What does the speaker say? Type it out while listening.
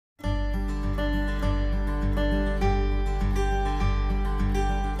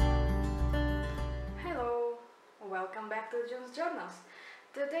journals.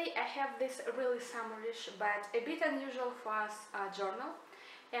 Today I have this really summerish but a bit unusual for us journal,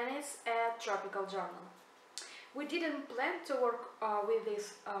 and it's a tropical journal. We didn't plan to work with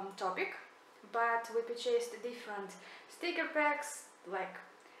this topic, but we purchased different sticker packs like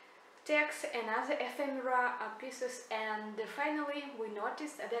text and other ephemera pieces, and finally we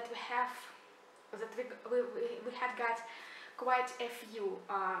noticed that we had got quite a few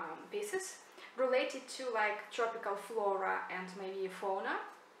pieces related to like tropical flora and maybe fauna,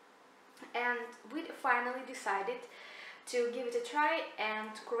 and we finally decided to give it a try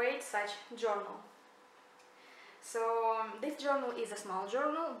and create such journal. So this journal is a small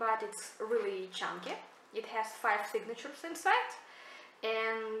journal, but it's really chunky. It has 5 signatures inside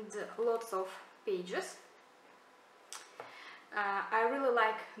and lots of pages. I really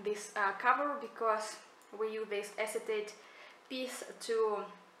like this cover because we use this acetate piece to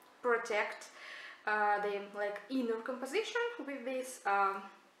protect the inner composition with this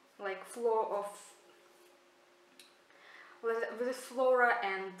flow of with flora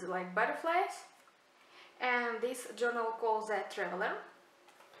and like butterflies. And this journal calls a traveler.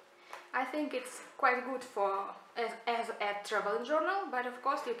 I think it's quite good for as a traveling journal, but of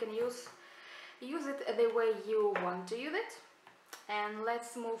course you can use it the way you want to use it. And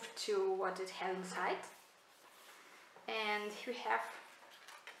let's move to what it has inside. And we have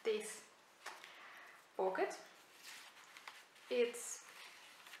this pocket. This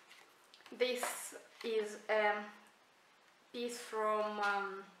is a piece from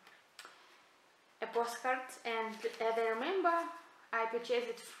a postcard, and as I remember, I purchased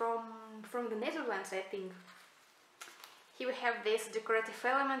it from the Netherlands, I think. Here we have these decorative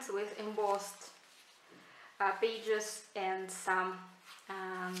elements with embossed pages and some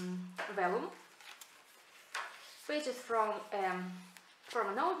vellum. Pages from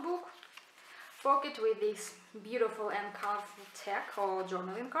a notebook, pocket with this beautiful and colorful tag or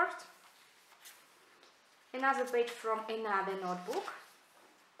journaling card, another page from another notebook.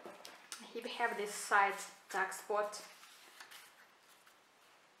 Here we have this side tag spot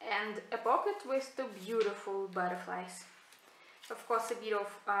and a pocket with 2 beautiful butterflies. Of course, a bit of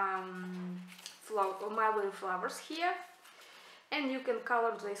mulberry flowers here, and you can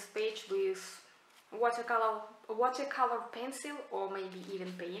color this page with watercolor pencil or maybe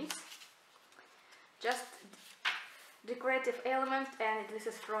even paints. Just decorative element, and this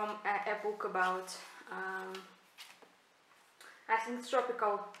is from a book about I think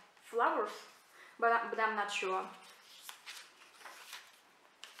tropical flowers, but I'm not sure.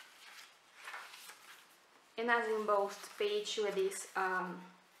 Another embossed page with these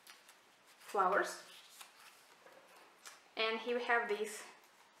flowers, and here we have this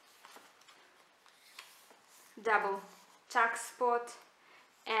double tag spot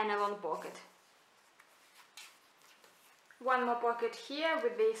and a long pocket. One more pocket here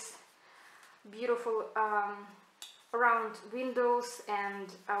with this beautiful round windows and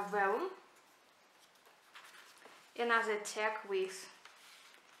vellum. Another tag with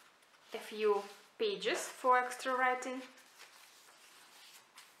a few pages for extra writing.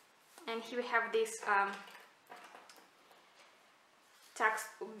 And here we have this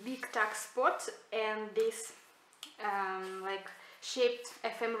big tag spot and this shaped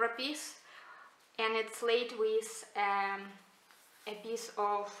ephemera piece, and it's laid with a piece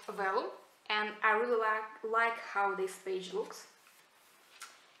of vellum, and I really like how this page looks.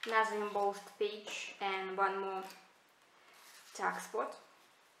 Another embossed page and one more tag spot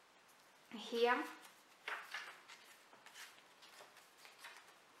here.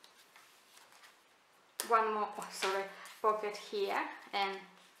 One more pocket here and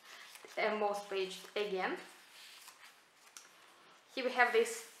embossed page again. Here we have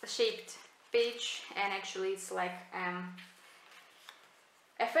this shaped page, and actually it's like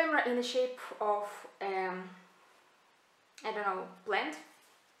ephemera in the shape of I don't know, plant.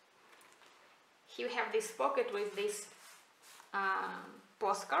 Here we have this pocket with this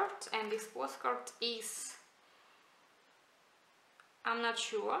postcard, and this postcard is, I'm not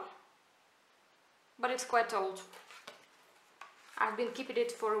sure, but it's quite old. I've been keeping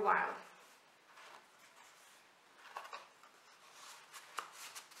it for a while.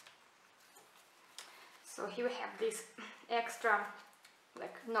 So here we have this extra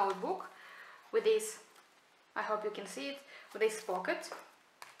notebook with this, I hope you can see it, with this pocket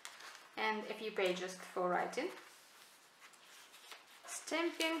and a few pages for writing.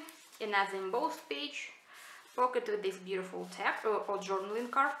 Stamping, another embossed page, pocket with this beautiful tag or journaling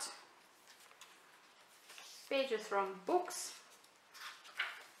card, pages from books,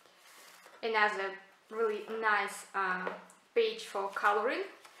 another really nice page for coloring,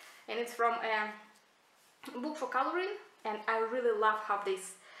 and it's from a book for coloring and I really love how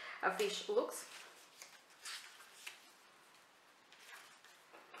this fish looks.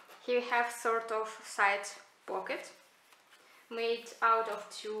 Here we have sort of side pocket made out of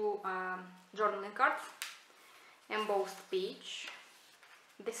two journaling cards, embossed page,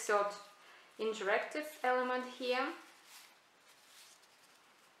 this sort of interactive element here,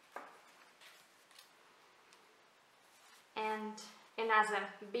 and another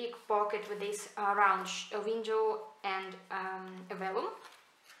big pocket with this round window and a vellum.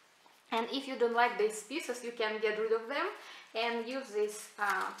 And if you don't like these pieces, you can get rid of them and use this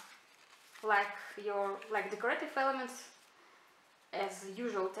like decorative elements as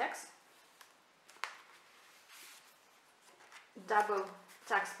usual tags. Double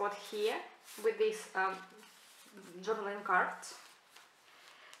tag spot here with this journaling card.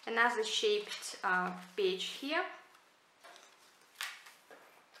 Another shaped page here.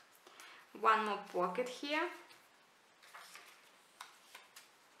 One more pocket here.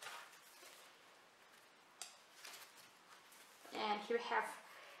 And here we have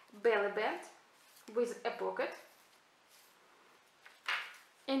belly band with a pocket.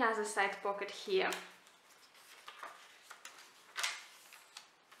 Another side pocket here.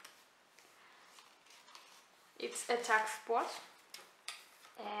 It's a tag spot,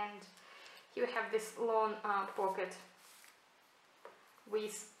 and here we have this long pocket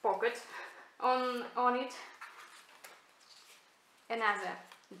with pocket on it. Another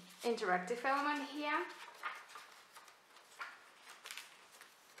interactive element here.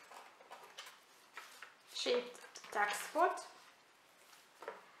 Shaped tag spot.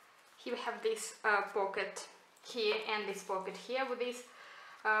 Here we have this pocket here and this pocket here with this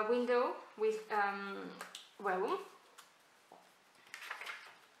window with vellum.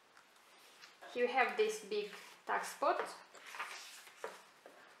 Here we have this big tag spot,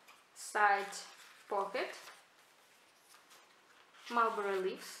 side pocket, mulberry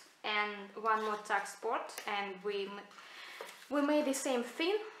leaves, and one more tag spot, and we made the same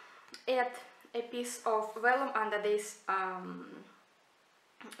thing. Add a piece of vellum under this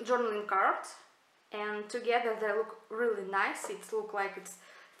journaling card, and together they look really nice. It looks like it's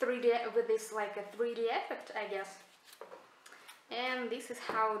 3D with this like a 3D effect, I guess. And this is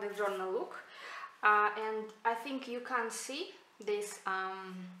how the journal look. And I think you can't see this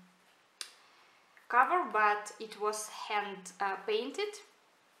cover, but it was hand painted,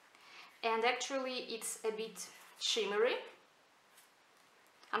 and actually it's a bit shimmery.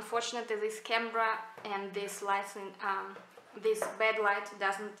 Unfortunately, this camera and this lighting, this bad light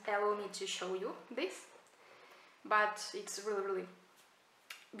doesn't allow me to show you this, but it's really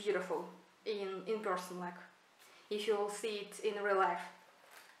beautiful in person, like if you will see it in real life.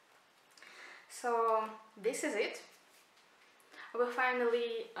 So this is it. We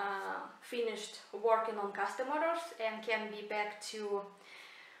finally finished working on custom orders and can be back to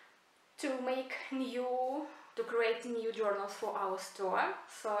create new journals for our store.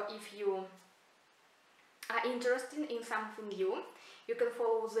 So if you are interested in something new, you can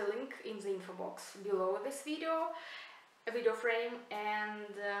follow the link in the info box below this video, a video frame, and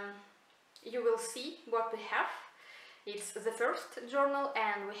you will see what we have. It's the first journal,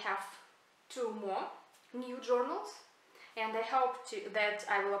 and we have 2 more new journals, and I hope that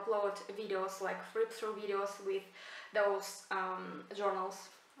I will upload videos, like flip-through videos with those journals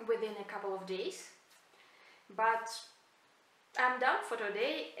within a couple of days. But I'm done for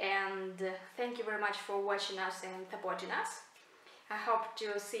today, and thank you very much for watching us and supporting us. I hope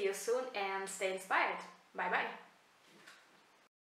to see you soon, and stay inspired. Bye bye.